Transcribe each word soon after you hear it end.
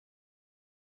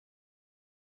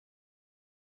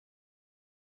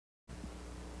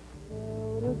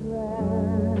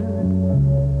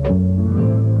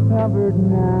covered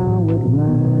now with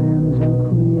lines and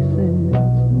creases,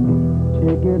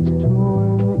 tickets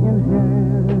torn in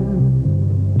half,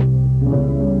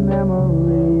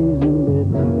 memories in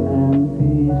bits and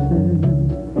pieces,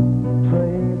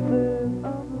 traces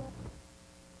of...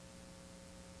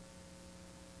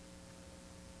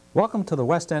 Welcome to the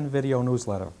West End Video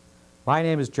Newsletter. My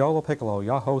name is Joe LaPiccolo,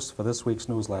 your host for this week's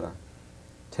newsletter.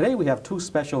 Today we have two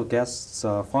special guests,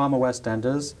 former West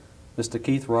Enders, Mr.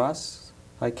 Keith Ross.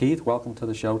 Hi Keith, welcome to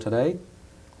the show today.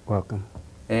 Welcome.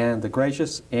 And the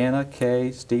gracious Anna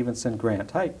K. Stevenson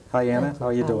Grant. Hi Anna, how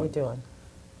are you doing? How are you doing?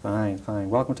 Fine, fine.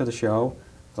 Welcome to the show.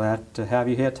 Glad to have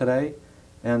you here today.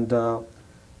 And the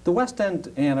West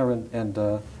End, Anna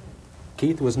and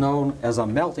Keith, was known as a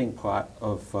melting pot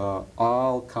of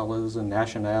all colors and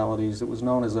nationalities. It was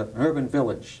known as an urban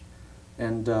village.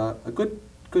 And a good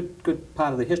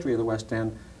part of the history of the West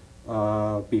End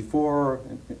before,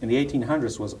 in the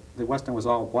 1800s, was the West End was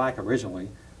all black originally.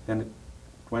 Then it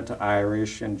went to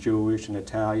Irish and Jewish and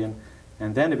Italian.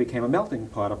 And then it became a melting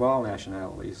pot of all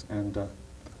nationalities. And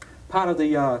part of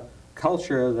the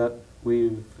culture that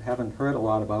we haven't heard a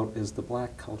lot about is the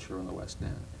black culture in the West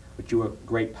End, which you were a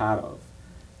great part of.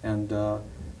 And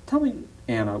tell me,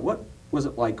 Anna, what was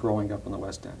it like growing up in the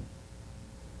West End?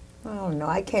 I don't know.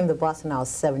 I came to Boston when I was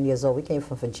 7 years old. We came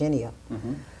from Virginia.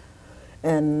 Mm-hmm.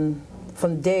 And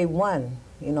from day one,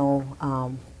 you know,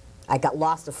 I got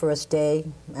lost the first day,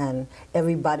 and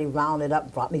everybody rounded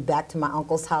up, brought me back to my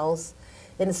uncle's house.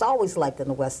 And it's always like that in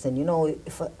the West End. You know,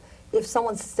 if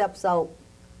someone steps out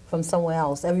from somewhere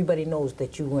else, everybody knows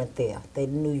that you weren't there. They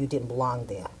knew you didn't belong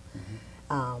there.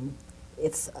 Mm-hmm.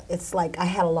 It's like I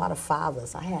had a lot of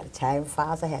fathers. I had Italian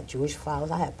fathers, I had Jewish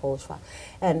fathers, I had Polish fathers.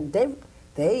 And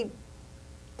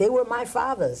they were my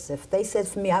fathers. If they said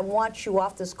for me, I want you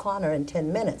off this corner in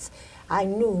 10 minutes, I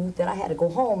knew that I had to go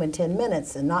home in 10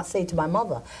 minutes and not say to my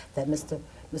mother that Mr.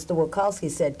 Wilkowski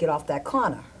said, get off that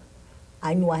corner.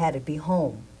 I knew I had to be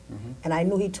home. Mm-hmm. And I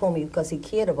knew he told me because he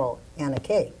cared about Anna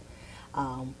Kay.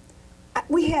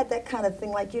 We had that kind of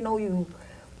thing, like, you know,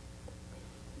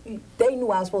 they knew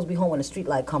I was supposed to be home when the street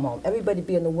light come on. Everybody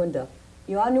be in the window.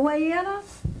 You on your way, Anna?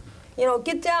 You know,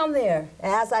 get down there.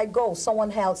 And as I go,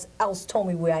 someone else told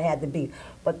me where I had to be.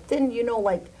 But then, you know,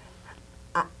 like,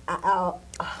 you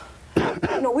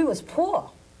know, we was poor.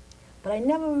 But I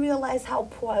never realized how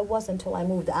poor I was until I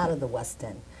moved out of the West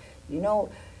End. You know,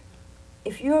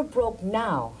 if you're broke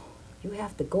now, you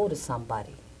have to go to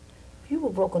somebody. If you were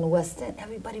broke in the West End,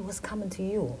 everybody was coming to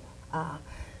you.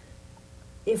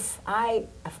 If my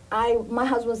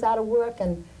husband was out of work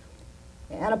and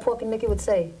Anna Pork and Mickey would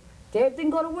say, Dave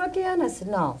didn't go to work yet? And I said,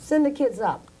 no, send the kids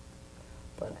up.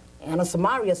 But Anna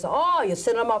Samaria said, oh, you're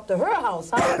sending them up to her house,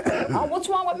 huh? Oh, what's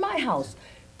wrong with my house?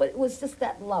 But it was just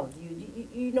that love.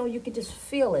 You know, you could just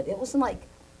feel it. It wasn't like,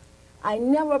 I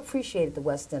never appreciated the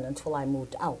West End until I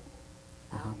moved out.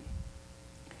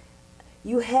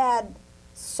 You had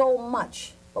so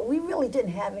much, but we really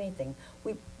didn't have anything.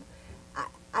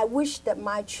 I wish that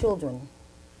my children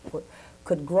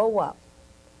could grow up.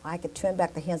 I could turn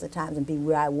back the hands of times and be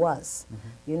where I was.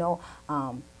 Mm-hmm. You know,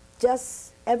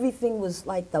 just everything was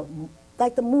like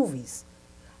the movies.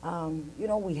 You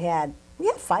know, we had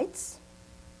fights.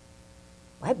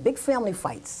 I had big family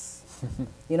fights.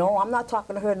 You know, I'm not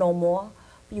talking to her no more.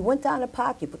 You went down the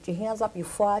park, you put your hands up, you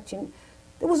fought, and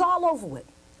it was all over with.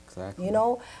 Exactly. You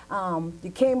know, you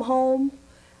came home.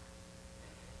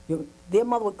 Their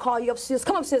mother would call you upstairs,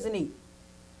 come upstairs and eat.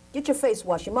 Get your face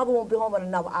washed. Your mother won't be home in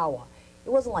another hour. It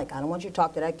wasn't like, I don't want you to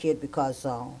talk to that kid because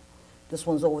this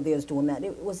one's over there is doing that.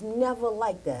 It was never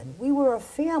like that. We were a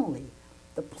family.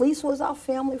 The police was our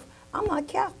family. I'm not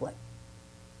Catholic.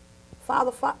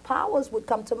 Father Powers would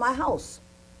come to my house.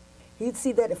 He'd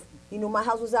see that if he knew my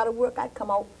house was out of work, I'd come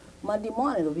out Monday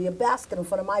morning. There'd be a basket in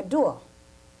front of my door.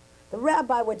 The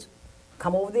rabbi would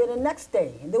come over there the next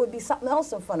day, and there would be something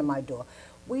else in front of my door.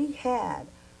 We had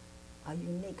a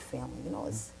unique family, you know,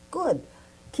 it's good.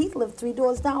 Keith lived 3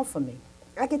 doors down from me.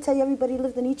 I could tell you everybody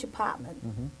lived in each apartment.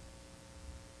 Mm-hmm.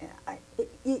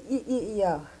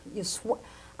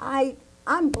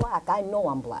 I'm black, I know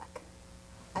I'm black.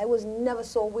 I was never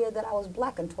so aware that I was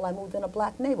black until I moved in a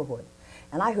black neighborhood.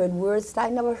 And I heard words that I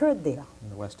never heard there. In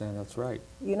the West End, that's right.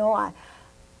 You know,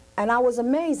 and I was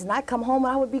amazed, and I'd come home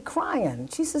and I would be crying.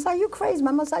 She says, are you crazy?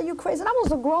 My mother said, are you crazy? And I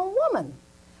was a grown woman.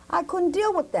 I couldn't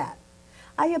deal with that.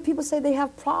 I hear people say they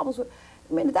have problems with,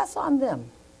 I mean, that's on them.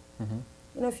 Mm-hmm.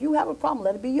 You know, if you have a problem,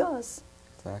 let it be yours.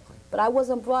 Exactly. But I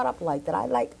wasn't brought up like that. I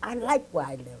like where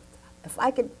I lived. If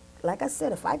I could, like I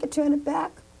said, if I could turn it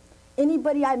back,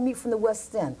 anybody I meet from the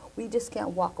West End, we just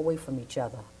can't walk away from each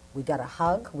other. We got to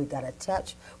hug, we got to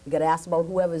touch, we got to ask about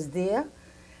whoever's there.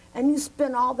 and you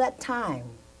spend all that time.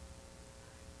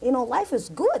 You know, life is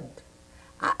good.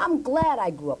 I'm glad I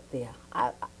grew up there.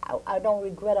 I don't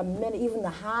regret a minute, even the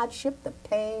hardship, the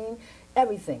pain,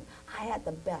 everything. I had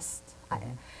the best.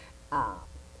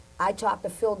 I talked to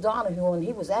Phil Donahue, and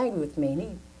he was angry with me,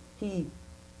 and he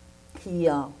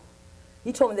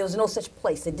told me there was no such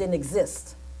place. It didn't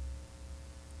exist.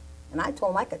 And I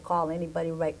told him I could call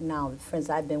anybody right now, the friends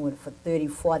I've been with for 30,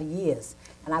 40 years,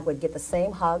 and I would get the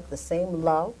same hug, the same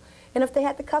love. And if they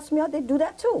had to cuss me out, they'd do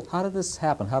that too. How did this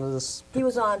happen? How did this... He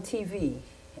was on TV,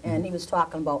 and he was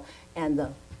talking about, and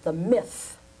the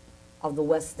myth of the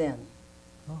West End.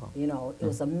 Oh. You know, it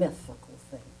was a mythical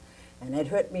thing. And it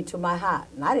hurt me to my heart.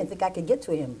 And I didn't think I could get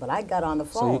to him, but I got on the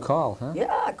phone. So you called, huh?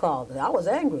 Yeah, I called. I was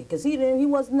angry because he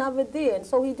was never there, and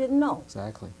so he didn't know.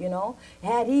 Exactly. You know,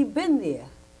 had he been there,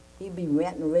 he'd be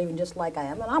ranting and raving just like I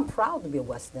am, and I'm proud to be a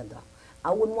West Ender. I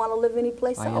wouldn't want to live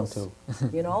anyplace else. I am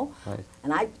too. You know? Right.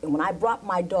 And when I brought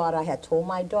my daughter, I had told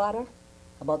my daughter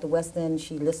about the West End.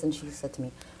 She listened. She said to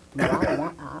me,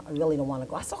 I really don't want to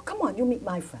go. I said, oh, come on, you meet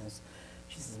my friends.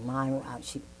 She says, Mom,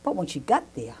 but when she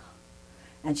got there,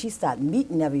 and she started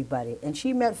meeting everybody, and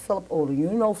she met Philip Odom. You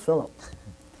know Philip.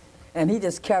 And he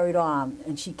just carried on,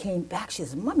 and she came back. She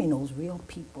says, Mommy knows real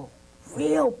people.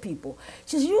 Real people.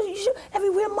 She says,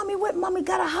 everywhere Mommy went, Mommy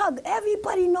got a hug.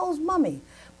 Everybody knows Mommy.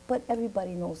 But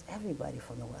everybody knows everybody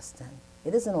from the West End.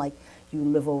 It isn't like you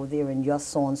live over there and you're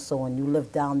so-and-so, and you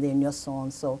live down there and you're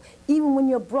so-and-so. Even when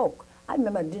you're broke. I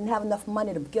remember I didn't have enough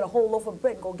money to get a whole loaf of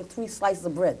bread and go get 3 slices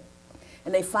of bread.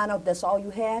 And they find out that's all you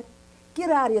had. Get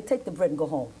out of here, take the bread and go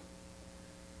home.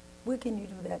 Where can you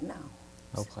do that now?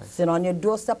 No place. Sit on your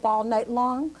doorstep all night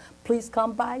long. Please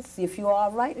come by, see if you're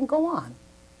all right, and go on.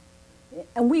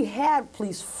 And we had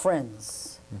police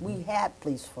friends. We had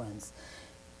police friends.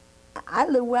 I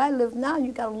live where I live now,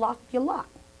 you got to lock your lock.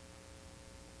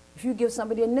 If you give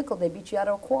somebody a nickel, they beat you out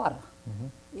of a quarter.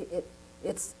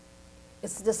 It's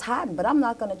disheartening, but I'm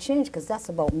not going to change because that's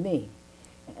about me.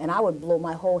 And I would blow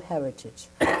my whole heritage.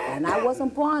 And I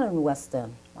wasn't born in West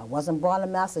End. I wasn't born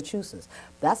in Massachusetts.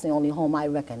 That's the only home I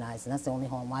recognize, and that's the only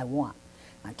home I want.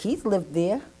 Now, Keith lived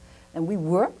there, and we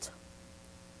worked.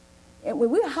 And we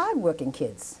were hard-working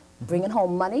kids, bringing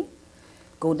home money,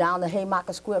 go down to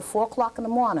Haymarket Square at 4 o'clock in the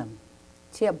morning,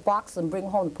 tear a box and bring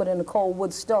home and put it in a cold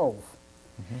wood stove.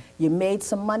 You made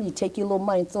some money, you take your little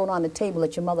money and throw it on the table,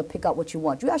 let your mother pick out what you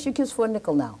want. You ask your kids for a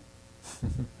nickel now.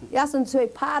 You ask them to pay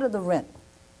part of the rent.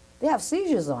 They have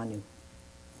seizures on you.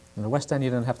 In the West End, you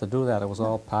didn't have to do that. It was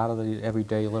all part of the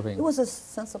everyday living. It was a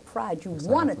sense of pride. You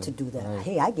wanted to do that. Right.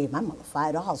 Hey, I gave my mother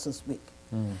 $5 this week.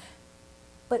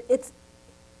 But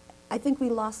I think we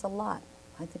lost a lot.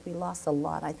 I think we lost a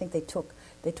lot. I think they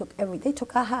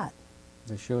took our heart.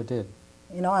 They sure did.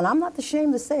 You know, and I'm not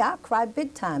ashamed to say I cry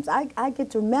big times. I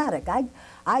get dramatic.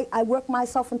 I work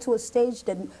myself into a stage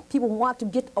that people want to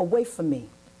get away from me.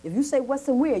 If you say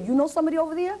Western Weird, you know somebody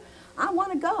over there? I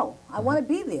want to go. I want to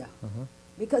be there.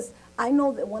 Because I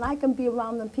know that when I can be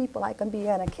around them people, I can be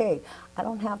Anna Kay. I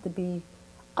don't have to be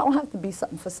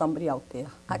something for somebody out there.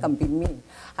 I can be me.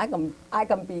 I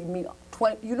can be me.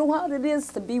 You know how it is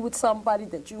to be with somebody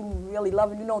that you really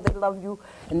love, and you know they love you,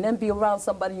 and then be around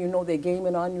somebody you know they're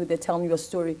gaming on you, they're telling you a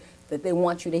story that they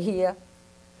want you to hear.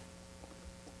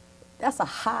 That's a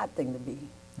hard thing to be.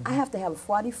 I have to have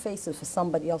 40 faces for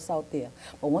somebody else out there.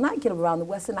 But when I get around the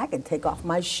West End, I can take off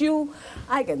my shoe.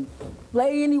 I can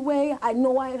play anyway. I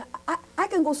know I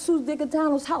can go Sue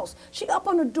Digatano's house. She up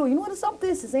on the door. You know what is up there?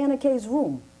 This is Anna Kay's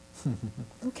room.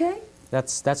 Okay?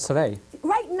 That's today.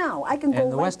 Right now, I can go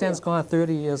And the West End's gone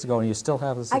 30 years ago, and you still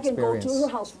have this experience. I can go to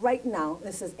her house right now.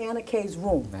 This is Anna Kay's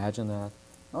room. Imagine that.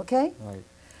 Okay? Right.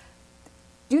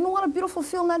 Do you know what a beautiful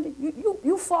feeling that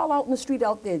you fall out in the street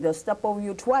out there, they'll step over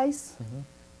you twice,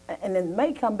 and then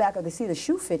may come back if they see the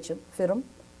shoe fit them.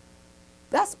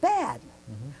 That's bad.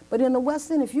 But in the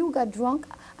West End, if you got drunk,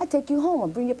 I take you home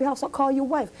and bring you up your house. I'll call your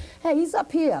wife. Hey, he's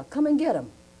up here. Come and get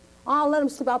him. I'll let him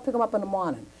sleep. I'll pick him up in the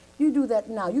morning. You do that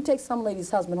now. You take some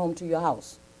lady's husband home to your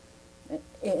house.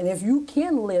 And if you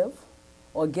can live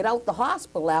or get out the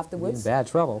hospital afterwards, You're in bad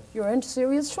trouble. You're in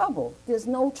serious trouble. There's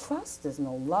no trust. There's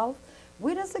no love.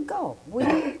 Where does it go?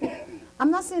 I'm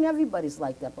not saying everybody's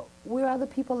like that, but where are the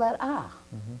people that are?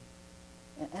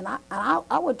 And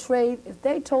I would trade, if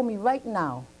they told me right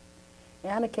now,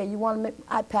 Anna Kay, you want to make,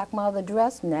 I'd pack my other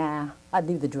dress? Nah, I'd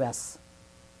leave the dress.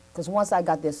 Because once I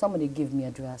got there, somebody would give me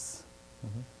a dress.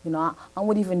 You know, I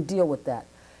wouldn't even deal with that.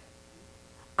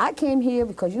 I came here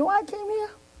because, you know why I came here?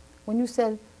 When you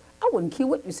said, I wouldn't care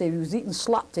what you said, you was eating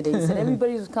slop today. You said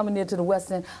everybody was coming there to the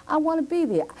West End. I want to be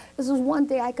there. This is one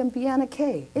day I can be Anna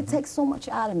Kay. It takes so much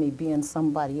out of me being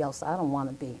somebody else I don't want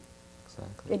to be.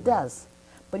 Exactly. It does.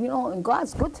 But you know, and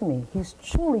God's good to me. He's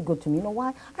truly good to me. You know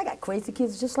why? I got crazy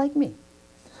kids just like me.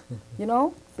 You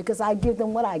know? Because I give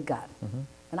them what I got.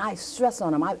 And I stress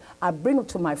on them. I bring them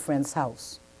to my friend's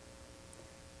house.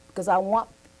 Because I want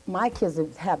my kids to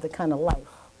have the kind of life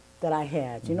that I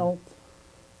had, you know?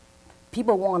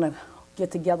 People want to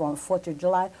get together on 4th of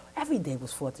July. Every day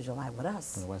was 4th of July with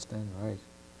us. In the West End, right.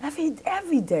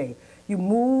 Every day. You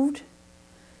moved.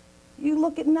 You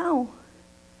look at now.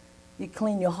 You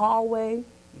clean your hallway.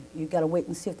 You got to wait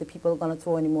and see if the people are going to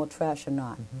throw any more trash or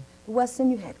not. The West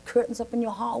End, you had curtains up in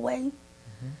your hallway.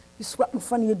 You swept in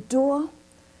front of your door.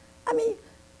 I mean,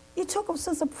 you took a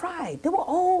sense of pride. They were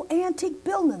old antique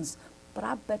buildings. But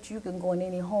I bet you can go in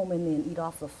any home in there and eat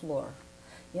off the floor.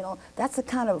 You know, that's the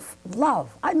kind of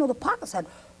love. I know the Parkers had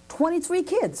 23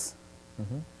 kids.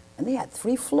 And they had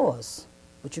 3 floors.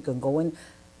 But you can go in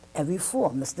every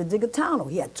floor. Mr. Digatano,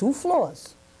 he had 2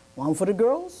 floors. One for the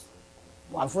girls,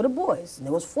 one for the boys. And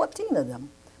there was 14 of them.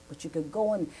 But you could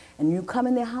go in, and you come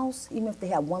in their house, even if they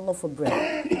had 1 loaf of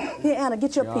bread. Here, Anna,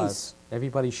 get your piece.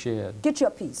 Everybody shared. Get your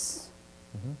piece.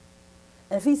 And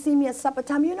if he see me at supper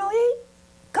time, you know, eat,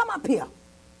 come up here.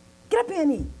 Get up here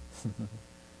and eat.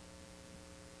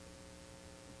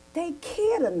 They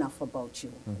cared enough about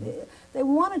you. They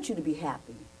wanted you to be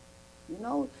happy. You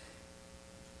know,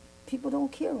 people don't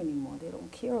care anymore. They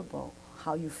don't care about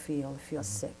how you feel if you're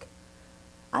sick.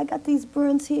 I got these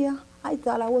burns here. I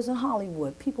thought I was in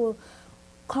Hollywood. People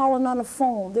calling on the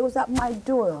phone. They was at my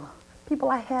door. People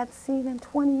I hadn't seen in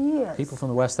 20 years. People from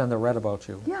the West End that read about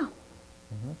you. Yeah.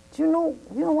 Do you know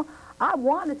what? I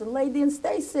wanted to lay there and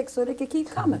stay sick so they could keep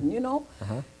coming, you know?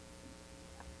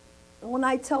 When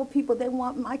I tell people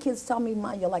my kids tell me,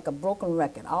 "Mom, you're like a broken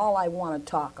record. All I want to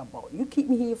talk about. You keep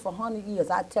me here for 100 years,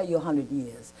 I tell you 100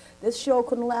 years. This show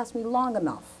couldn't last me long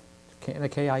enough."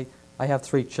 Okay, I have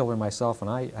 3 children myself, and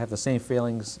I have the same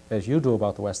feelings as you do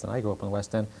about the West End. I grew up in the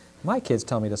West End. My kids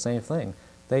tell me the same thing.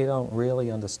 They don't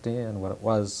really understand what it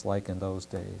was like in those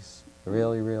days.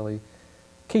 Really, really.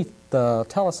 Keith,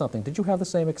 tell us something. Did you have the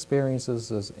same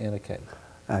experiences as Anna Kay?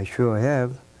 I sure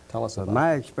have. Tell us But about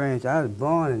my experience, I was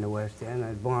born in the West End.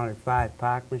 I was born at 5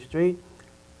 Parkman Street,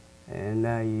 and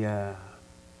I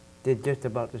did just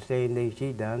about the same thing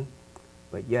she done,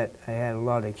 but yet I had a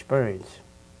lot of experience.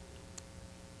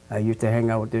 I used to hang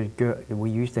out with this girl. We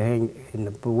used to hang in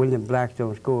the William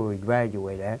Blackstone School we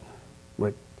graduated at,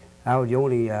 but I was the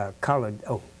only colored,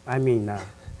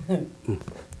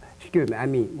 excuse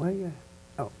me,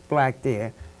 black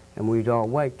there, and we was all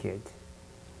white kids.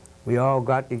 We all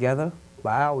got together,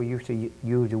 but I always used to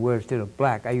use the word instead of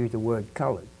black, I used the word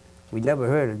colored. We never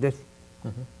heard of this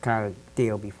kind of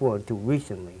deal before until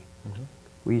recently.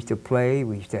 We used to play,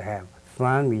 we used to have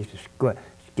fun, we used to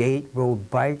skate, rode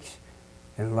bikes,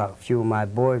 and a few of my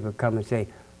boys would come and say,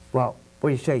 "Well, what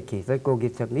do you say, Keith? Let's go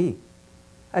get something to eat."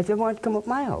 I said, "Why don't you come up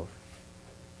my house?"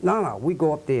 No, we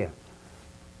go up there.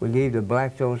 We leave the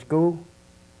Blackstone School.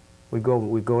 We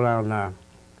go down,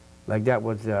 like that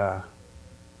was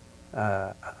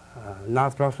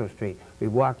North Russell Street. We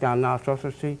walk down North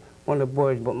Russell Street. One of the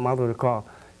boys' mother would call,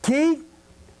 "Keith,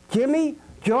 Jimmy,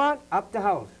 John, up the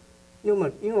house." You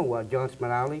know what, John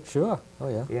Smanali? Sure. Oh,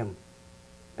 yeah. Yeah.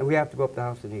 And we have to go up the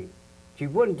house and eat. She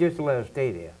wouldn't just let us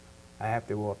stay there. I have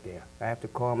to go up there. I have to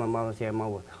call my mother and say,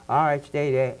 "Mother, all right,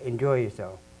 stay there, enjoy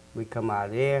yourself." We come out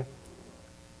of there.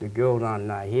 The girls on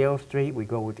Hill Street, we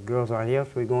go with the girls on Hill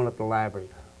Street, we're going up the library.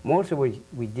 Most of it,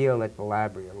 we deal at the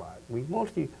library a lot. We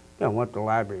mostly went to the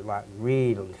library a lot,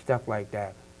 read and stuff like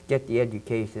that, get the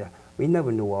education. We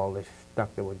never knew all this stuff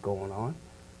that was going on.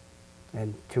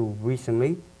 And till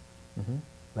recently,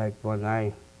 like when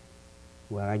I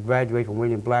graduated from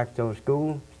William Blackstone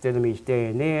School, instead of me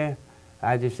staying there,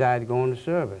 I decided to go into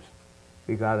service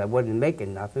because I wasn't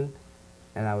making nothing,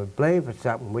 and I was blamed for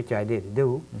something which I didn't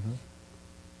do.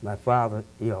 My father,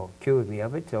 accused me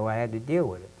of it, so I had to deal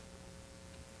with it.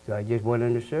 So I just went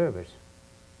into service.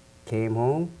 Came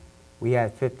home. We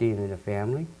had 15 in the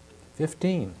family.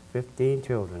 15? 15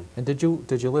 children. And did you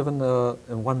live in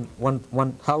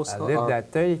one house? I lived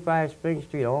at 35 Spring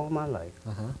Street all my life.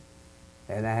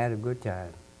 And I had a good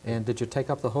time. And did you take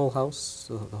up the whole house?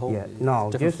 The whole no,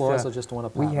 different just, floors or just one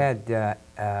apartment? We had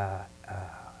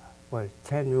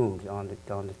 10 rooms on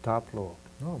the top floor.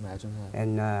 Oh, imagine that.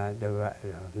 And the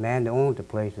man that owned the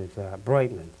place was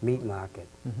Brightman's Meat Market.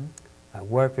 I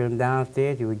worked for him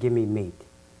downstairs. He would give me meat.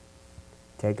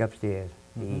 Take upstairs,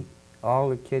 eat. All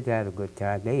the kids had a good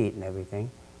time. They ate and everything.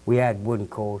 We had wooden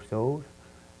coal stoves.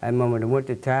 I remember in the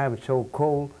winter time, it was so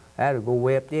cold, I had to go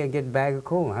way up there and get a bag of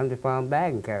coal, a 100-pound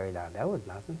bag, and carry it out. That was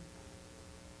nothing.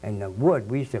 And the wood,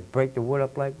 we used to break the wood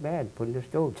up like that, put in the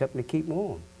stove, something to keep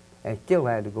warm. and still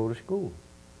had to go to school.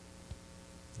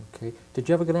 Okay. Did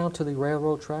you ever go down to the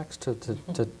railroad tracks to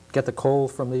get the coal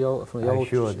from the old I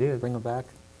sure did. Bring them back?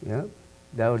 Yep.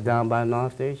 That was down by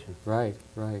North Station. Right,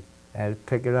 right. I had to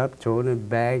pick it up, throw it in a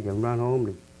bag, and run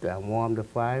home to warm the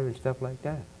fire and stuff like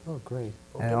that. Oh, great.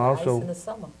 We'll And get also- ice in the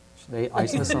summer.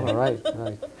 Ice in the summer, right,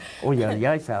 right. Oh yeah, the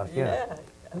ice house, yeah.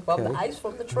 From the Okay. ice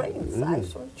from the trains,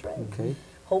 ice from the trains. Okay.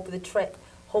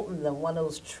 Hoping that one of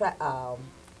those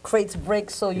crates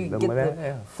breaks so you Remember get that? the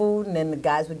Yeah. food, and then the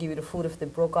guys would give you the food if they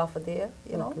broke off of there.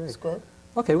 You know, great. it's good.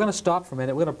 Okay, we're going to stop for a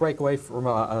minute. We're going to break away from,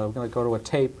 we're going to go to a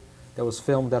tape that was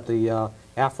filmed at the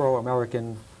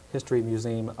Afro-American History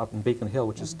Museum up in Beacon Hill,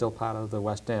 which is still part of the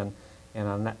West End. And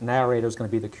our narrator is going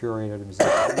to be the curator of the museum.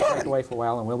 We're going to break away for a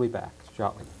while, and we'll be back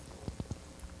shortly.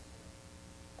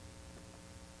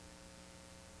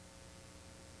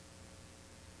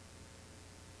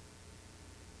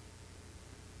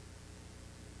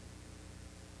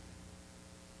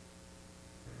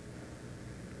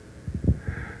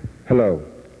 Hello,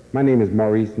 my name is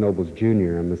Maurice Nobles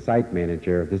Jr. I'm the site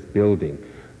manager of this building,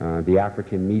 the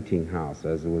African Meeting House,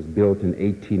 as it was built in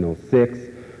 1806.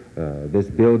 This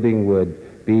building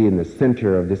would be in the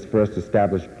center of this first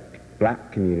established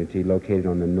black community located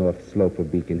on the north slope of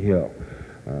Beacon Hill.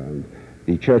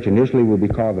 The church initially would be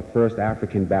called the First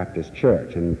African Baptist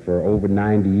Church, and for over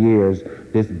 90 years,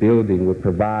 this building would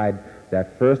provide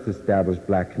that first established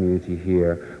black community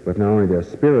here with not only their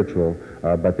spiritual,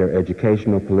 but their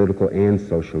educational, political, and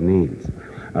social needs.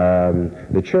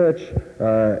 The church,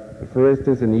 for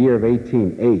instance, in the year of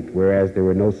 1808, whereas there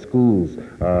were no schools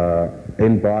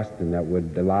in Boston that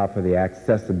would allow for the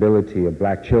accessibility of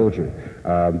black children,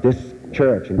 this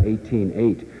church in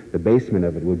 1808, the basement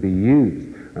of it would be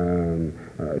used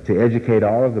to educate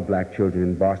all of the black children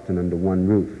in Boston under one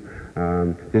roof.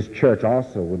 This church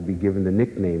also would be given the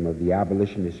nickname of the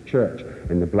Abolitionist Church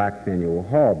in the Black Faneuil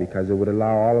Hall because it would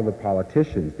allow all of the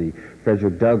politicians, the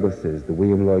Frederick Douglasses, the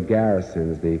William Lloyd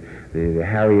Garrisons, the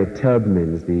Harriet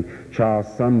Tubmans, the Charles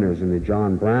Sumners, and the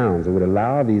John Browns. It would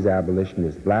allow these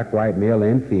abolitionists, black, white, male,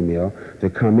 and female, to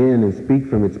come in and speak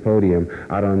from its podium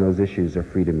out on those issues of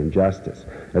freedom and justice.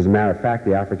 As a matter of fact,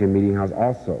 the African Meeting House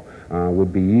also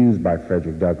would be used by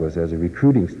Frederick Douglass as a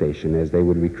recruiting station, as they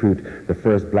would recruit the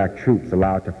first black troops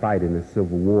allowed to fight in the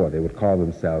Civil War. They would call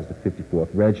themselves the 54th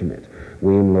Regiment.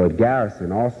 William Lloyd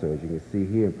Garrison also, as you can see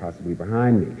here, possibly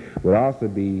behind me, would also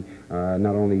be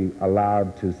not only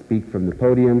allowed to speak from the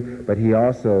podium, but he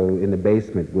also, in the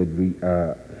basement, would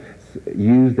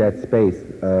use that space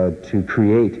to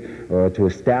create or to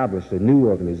establish a new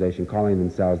organization calling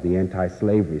themselves the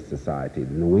Anti-Slavery Society,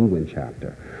 the New England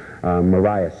chapter.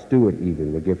 Mariah Stewart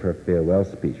even would give her farewell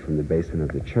speech from the basement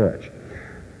of the church.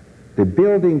 The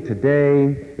building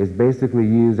today is basically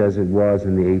used as it was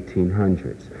in the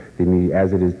 1800s,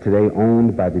 as it is today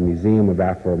owned by the Museum of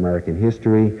Afro-American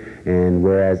History, and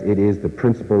whereas it is the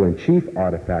principal and chief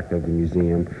artifact of the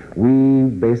museum, we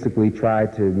basically try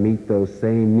to meet those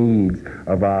same needs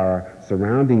of our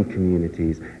surrounding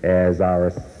communities as our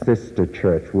sister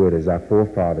church would, as our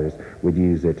forefathers would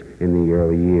use it in the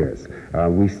early years.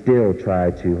 We still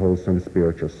try to hold some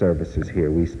spiritual services here.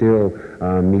 We still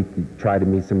try to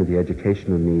meet some of the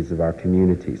educational needs of our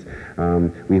communities.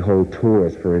 We hold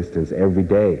tours, for instance, every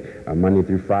day, Monday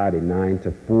through Friday, 9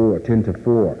 to 4, 10 to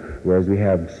 4, whereas we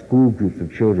have school groups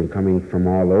of children coming from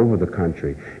all over the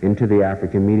country into the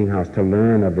African Meeting House to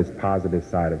learn of its positive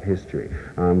side of history,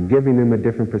 giving them a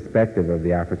different perspective of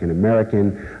the African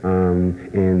American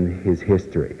and his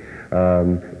history.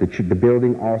 The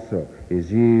building also is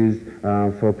used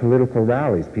for political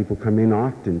rallies. People come in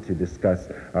often to discuss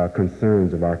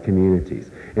concerns of our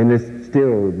communities. And this still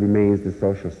remains the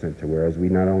social center, whereas we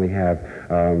not only have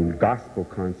gospel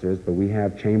concerts, but we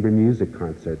have chamber music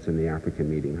concerts in the African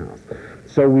Meeting House.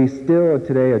 So we still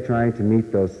today are trying to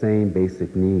meet those same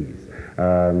basic needs.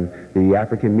 The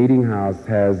African Meeting House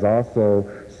has also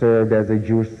served as a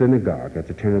Jewish synagogue at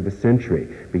the turn of the century,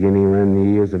 beginning around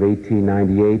the years of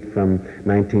 1898 from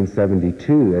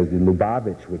 1972, as the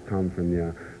Lubavitch would come from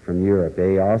Europe.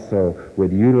 They also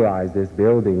would utilize this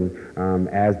building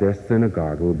as their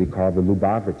synagogue. It would be called the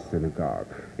Lubavitch Synagogue.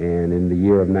 And in the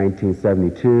year of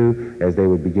 1972, as they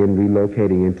would begin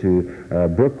relocating into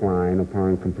Brookline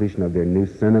upon completion of their new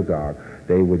synagogue,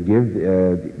 they would give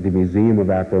the Museum of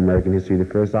Afro-American History the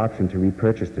first option to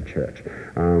repurchase the church,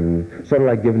 sort of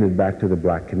like giving it back to the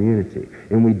black community.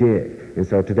 And we did. And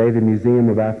so today the Museum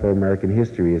of Afro-American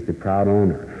History is the proud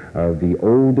owner of the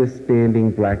oldest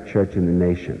standing black church in the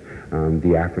nation,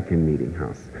 the African Meeting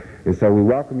House. And so we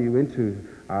welcome you into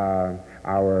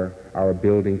our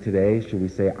building today. Should we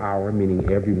say our,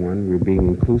 meaning everyone? We're being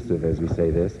inclusive as we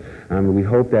say this. We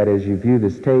hope that as you view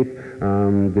this tape,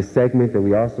 this segment, that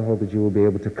we also hope that you will be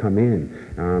able to come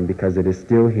in because it is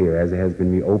still here as it has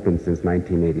been reopened since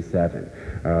 1987.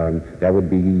 That would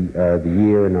be the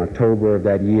year in October of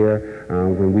that year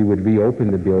when we would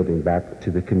reopen the building back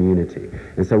to the community.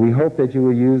 And so we hope that you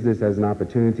will use this as an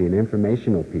opportunity, an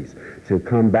informational piece, to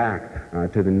come back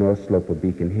to the North Slope of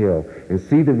Beacon Hill and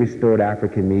see the restored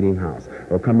African Meeting House,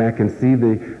 or come back and see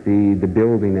the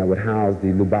building that would house the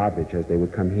Lubavitch as they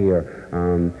would come here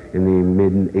in the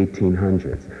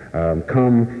mid-1800s.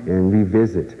 Come and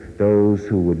revisit those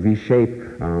who would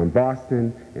reshape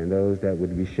Boston and those that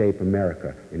would reshape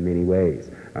America in many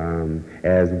ways.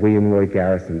 As William Lloyd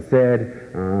Garrison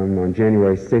said on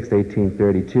January 6,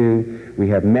 1832, we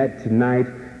have met tonight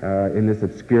in this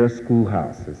obscure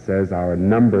schoolhouse. It says our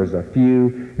numbers are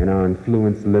few and our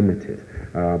influence limited.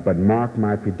 But mark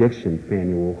my prediction,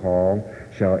 Faneuil Hall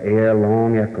shall ere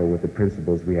long echo with the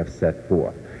principles we have set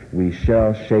forth. We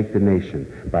shall shake the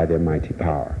nation by their mighty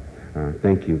power.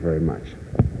 Thank you very much.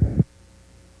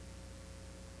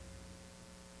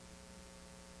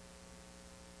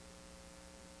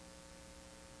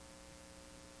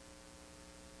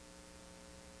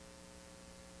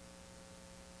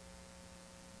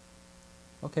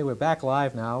 Okay, we're back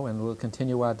live now, and we'll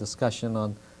continue our discussion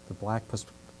on the black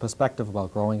perspective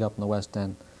about growing up in the West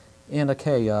End. And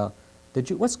okay,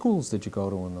 what schools did you go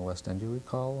to in the West End? Do you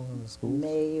recall the schools?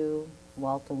 Mayu,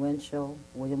 Walter Winchell,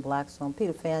 William Blackstone,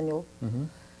 Peter Faneuil. Mm-hmm.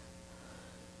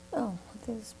 Oh, I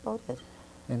think that's about it.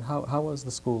 And how was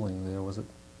the schooling there? Was it?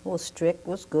 It was strict,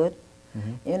 was good.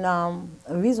 Mm-hmm. And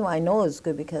the reason why I know it's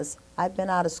good because I've been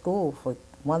out of school for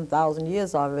 1,000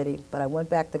 years already, but I went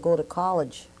back to go to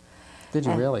college. Did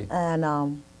you really? And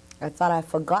I thought I'd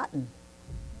forgotten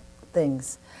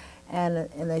things. And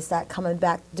they start coming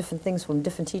back, different things from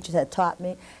different teachers had taught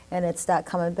me, and it start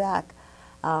coming back.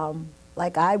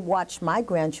 Like I watch my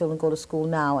grandchildren go to school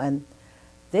now, and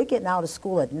they're getting out of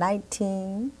school at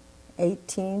 19,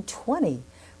 18, 20.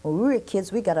 When we were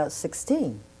kids, we got out at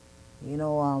 16. You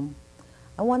know,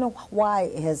 I wonder why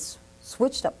it has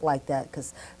switched up like that,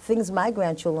 because things my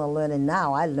grandchildren are learning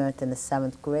now, I learned in the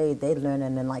 7th grade, they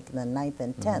learning in like in the 9th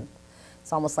and 10th. Mm-hmm.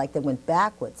 It's almost like they went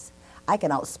backwards. I can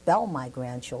outspell my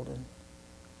grandchildren.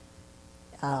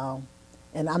 And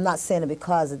I'm not saying it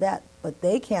because of that, but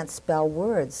they can't spell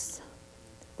words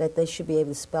that they should be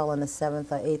able to spell in the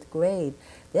 7th or 8th grade.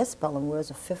 They're spelling words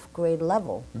at 5th grade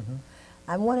level. Mm-hmm.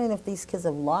 I'm wondering if these kids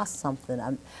have lost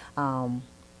something.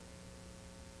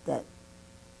 That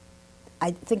I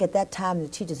think at that time the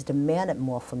teachers demanded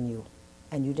more from you,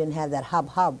 and you didn't have that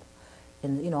hub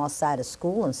in, you know, outside of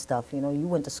school and stuff. You know, you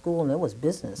went to school and it was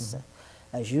business.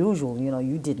 Mm-hmm. As usual, you know,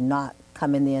 you did not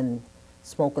come in there and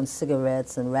smoking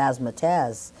cigarettes and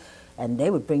razzmatazz, and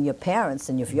they would bring your parents,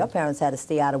 and if your parents had to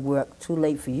stay out of work, too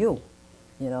late for you,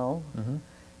 you know. Mm-hmm.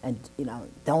 And you know,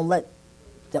 don't let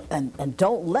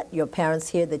your parents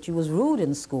hear that you was rude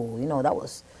in school. You know, that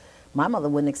was, my mother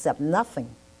wouldn't accept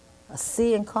nothing. A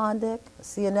C in conduct, a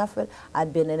C in effort.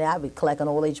 I'd been in there, I'd be collecting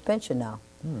old age pension now.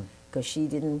 Because she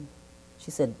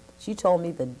said, she told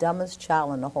me the dumbest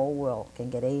child in the whole world can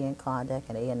get A in conduct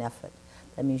and A in effort.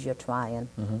 That means you're trying,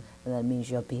 mm-hmm. and that means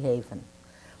you're behaving.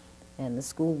 And the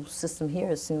school system here,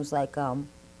 it seems like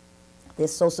they're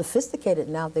so sophisticated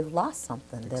now, they've lost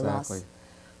something. Exactly.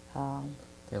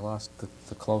 They lost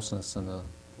the closeness and the...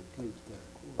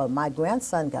 But my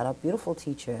grandson got a beautiful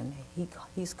teacher, and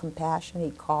he's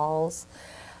compassionate. He calls.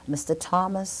 Mr.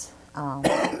 Thomas,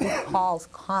 he calls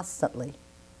constantly.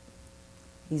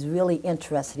 He's really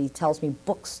interested. He tells me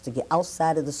books to get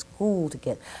outside of the school to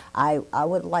get. I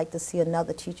would like to see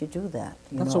another teacher do that.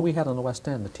 That's what we had on the West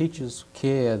End. The teachers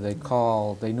care, they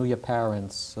call, they knew your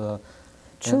parents.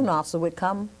 Tune officer would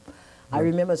come. Yeah. I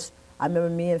remember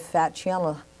me and Fat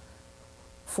Chandler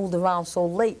fooled around so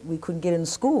late we couldn't get in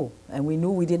school, and we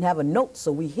knew we didn't have a note,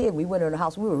 so we hid. We went in the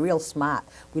house. We were real smart.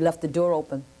 We left the door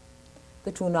open.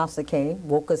 The tune officer came,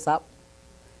 woke us up,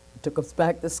 took us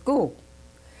back to school.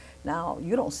 Now,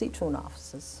 you don't see tune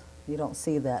officers. You don't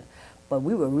see that. But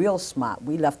we were real smart.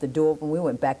 We left the door open. We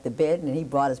went back to bed, and he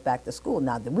brought us back to school.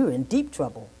 Now, we were in deep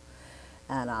trouble.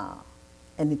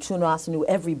 And the tune officer knew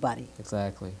everybody.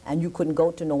 Exactly. And you couldn't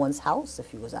go to no one's house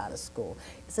if you was out of school.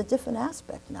 It's a different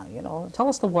aspect now, you know. Tell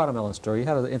us the watermelon story. You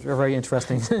had a very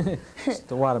interesting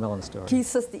the watermelon story. Keith's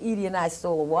sister Edie and I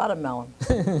stole a watermelon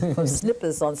from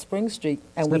Snippers on Spring Street.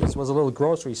 And Snippers was a little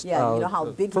grocery store. Yeah, you know how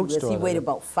big he was. He weighed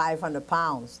about 500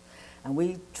 pounds. And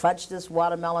we trudged this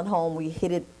watermelon home. We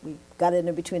hid it. We got it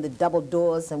in between the double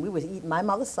doors, and we was eating. My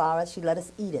mother saw us. She let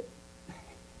us eat it.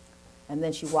 And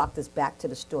then she walked us back to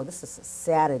the store. This is a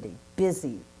Saturday,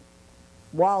 busy,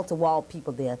 wall-to-wall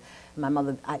people there. My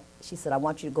mother, she said, I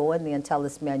want you to go in there and tell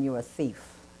this man you're a thief.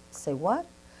 I say, what?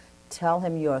 Tell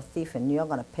him you're a thief and you're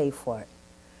going to pay for it.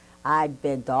 I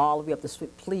begged all the way up the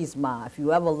street, please, Ma, if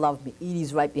you ever love me,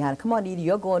 Edie's right behind. Come on, Edie,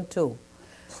 you're going too.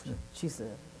 She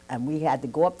said, and we had to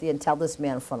go up there and tell this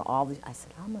man in front of all the, I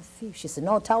said, I'm a thief. She said,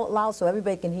 no, tell it loud so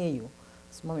everybody can hear you.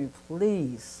 I said, Mommy,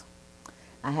 please.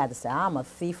 I had to say, I'm a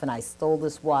thief and I stole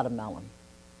this watermelon.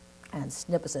 And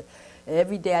Snipper said,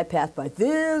 every day I pass by,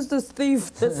 there's this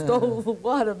thief that stole the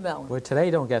watermelon. Boy, today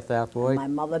you don't get that, boy. My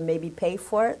mother made me pay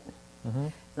for it,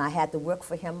 and I had to work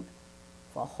for him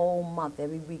for a whole month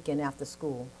every weekend after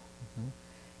school.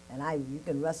 And you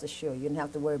can rest assured, you didn't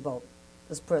have to worry about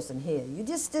this person here. You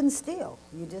just didn't steal.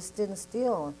 You just didn't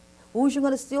steal. Who was you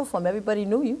going to steal from? Everybody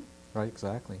knew you. Right,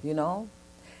 exactly. You know?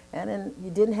 And then you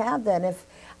didn't have that. And if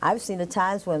I've seen the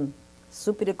times when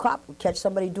Soupy the cop would catch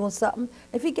somebody doing something,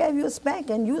 if he gave you a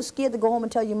spanking, you were scared to go home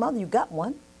and tell your mother you got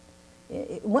one.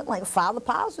 It went like Father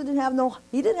Powers, he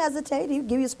didn't hesitate, he'd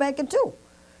give you a spanking too.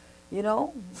 You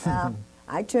know?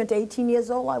 I turned 18 years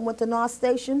old, I went to North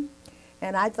Station,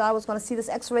 and I thought I was going to see this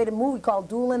X-rated movie called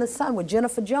Duel in the Sun with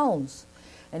Jennifer Jones.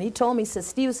 And he told me, he said,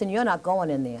 Stevenson, you're not going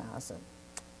in there. I said,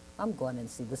 I'm going in to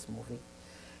see this movie.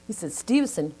 He said,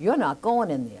 Stevenson, you're not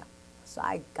going in there. So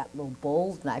I got a little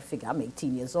bold, and I figured, I'm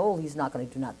 18 years old, he's not going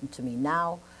to do nothing to me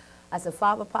now. I said,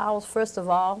 Father Powers, first of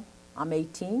all, I'm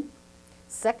 18.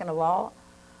 Second of all,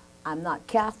 I'm not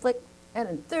Catholic. And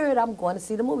then third, I'm going to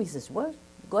see the movie. He says, what?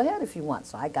 Go ahead if you want.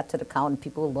 So I got to the counter, and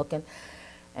people were looking.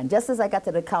 And just as I got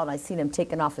to the counter, I seen him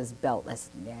taking off his belt. I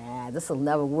said, nah, this will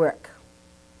never work.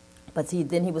 But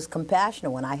then he was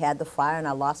compassionate. When I had the fire and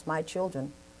I lost my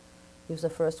children, he was the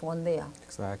first one there.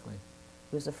 Exactly.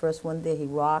 He was the first one there. He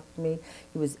rocked me.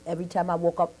 He was, every time I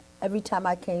woke up, every time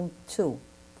I came to,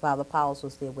 Father Powers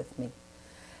was there with me.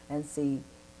 And see,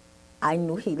 I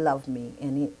knew he loved me.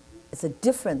 And it's a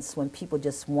difference when people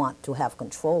just want to have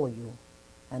control of you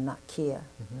and not care.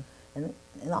 And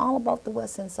all about the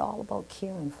West End, it's all about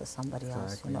caring for somebody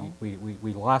else, you know.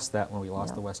 We lost that when we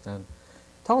lost the West End.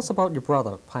 Tell us about your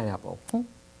brother, Pineapple.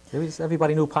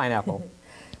 Everybody knew Pineapple.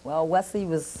 Well, Wesley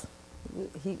was,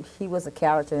 he was a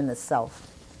character in itself.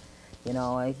 You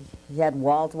know, he had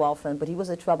wall-to-wall friends, but he was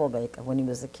a troublemaker when he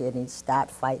was a kid. He'd start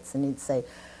fights, and he'd say,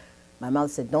 my mother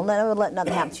said, don't ever let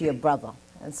nothing happen to your brother.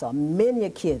 And so many a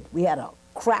kid, we had a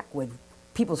crack with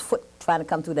people's foot trying to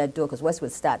come through that door, because Wesley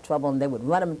would start trouble, and they would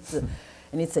run him to,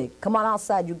 and he'd say, come on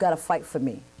outside, you got to fight for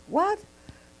me. What?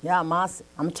 Yeah, Ma,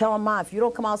 I'm telling Ma, if you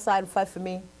don't come outside and fight for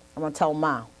me, I'm going to tell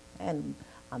Ma. And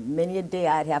many a day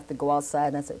I'd have to go outside,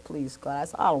 and I'd say, please, God, I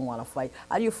said, I don't want to fight.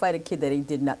 How do you fight a kid that ain't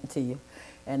did nothing to you?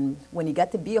 And when he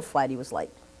got to be a fight,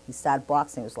 he started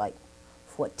boxing, he was like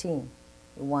 14.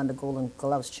 He won the Golden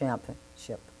Gloves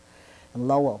Championship in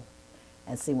Lowell.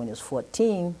 And see, when he was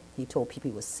 14, he told people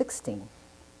he was 16.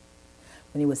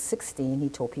 When he was 16, he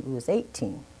told people he was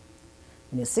 18. When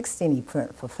he was 16, he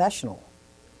turned professional.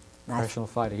 Professional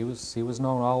fighter. He was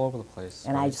known all over the place.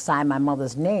 And right? I signed my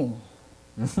mother's name.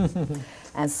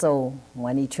 And so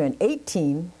when he turned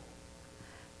 18,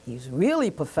 he was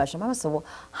really professional. Mama said, well,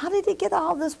 how did he get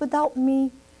all this without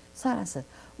me signing? I said,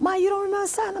 Ma, you don't remember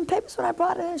signing them papers when I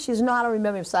brought it in? She says, no, I don't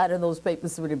remember him signing those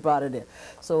papers when he brought it in.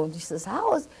 So she says,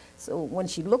 how is... So when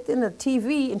she looked in the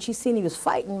TV and she seen he was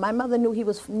fighting, my mother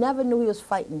never knew he was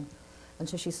fighting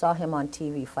until she saw him on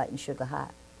TV fighting Sugar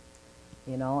Hot.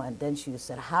 You know, and then she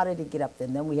said, how did he get up there?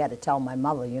 And then we had to tell my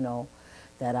mother, you know,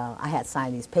 that I had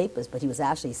signed these papers, but he was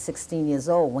actually 16 years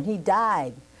old. When he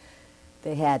died,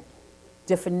 they had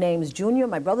different names. Junior,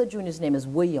 my brother Junior's name is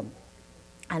William,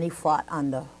 and he fought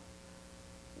under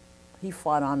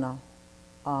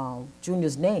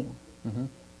Junior's name.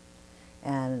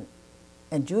 And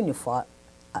Junior fought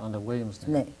under William's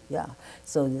name. Yeah.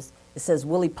 So it says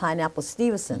Willie Pineapple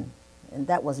Stevenson, and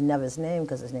that was never his name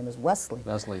because his name is Wesley.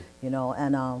 Wesley. You know,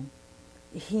 and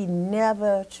he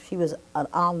was an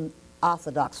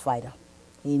unorthodox fighter.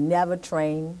 He never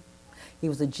trained. He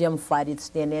was a gym fighter. He'd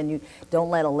stand there and you don't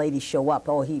let a lady show up.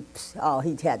 Oh, he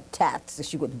had tats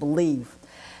that you would believe,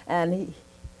 and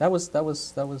that was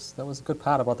a good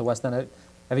part about the West End.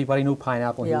 Everybody knew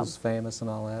Pineapple. He was famous and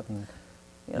all that. And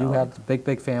you had a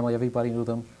big family. Everybody knew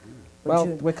them. Well,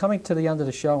 we're coming to the end of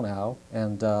the show now,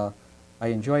 and I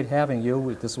enjoyed having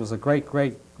you. This was a great,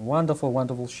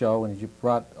 wonderful show, and you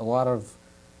brought a lot of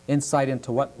insight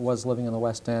into what was living in the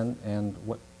West End and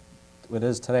what it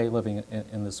is today living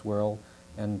in this world,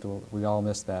 and we all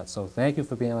miss that. So thank you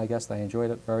for being my guest. I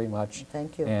enjoyed it very much.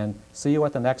 Thank you. And see you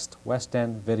at the next West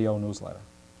End video newsletter.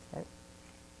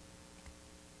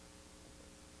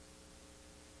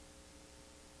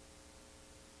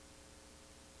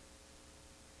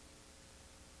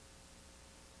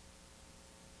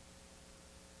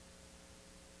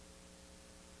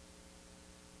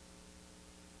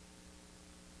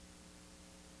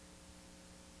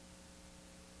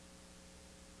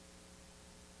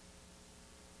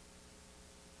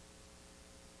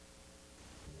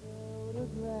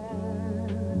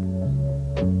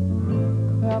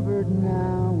 covered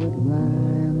now with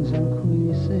lines and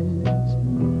creases.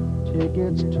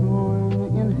 Tickets torn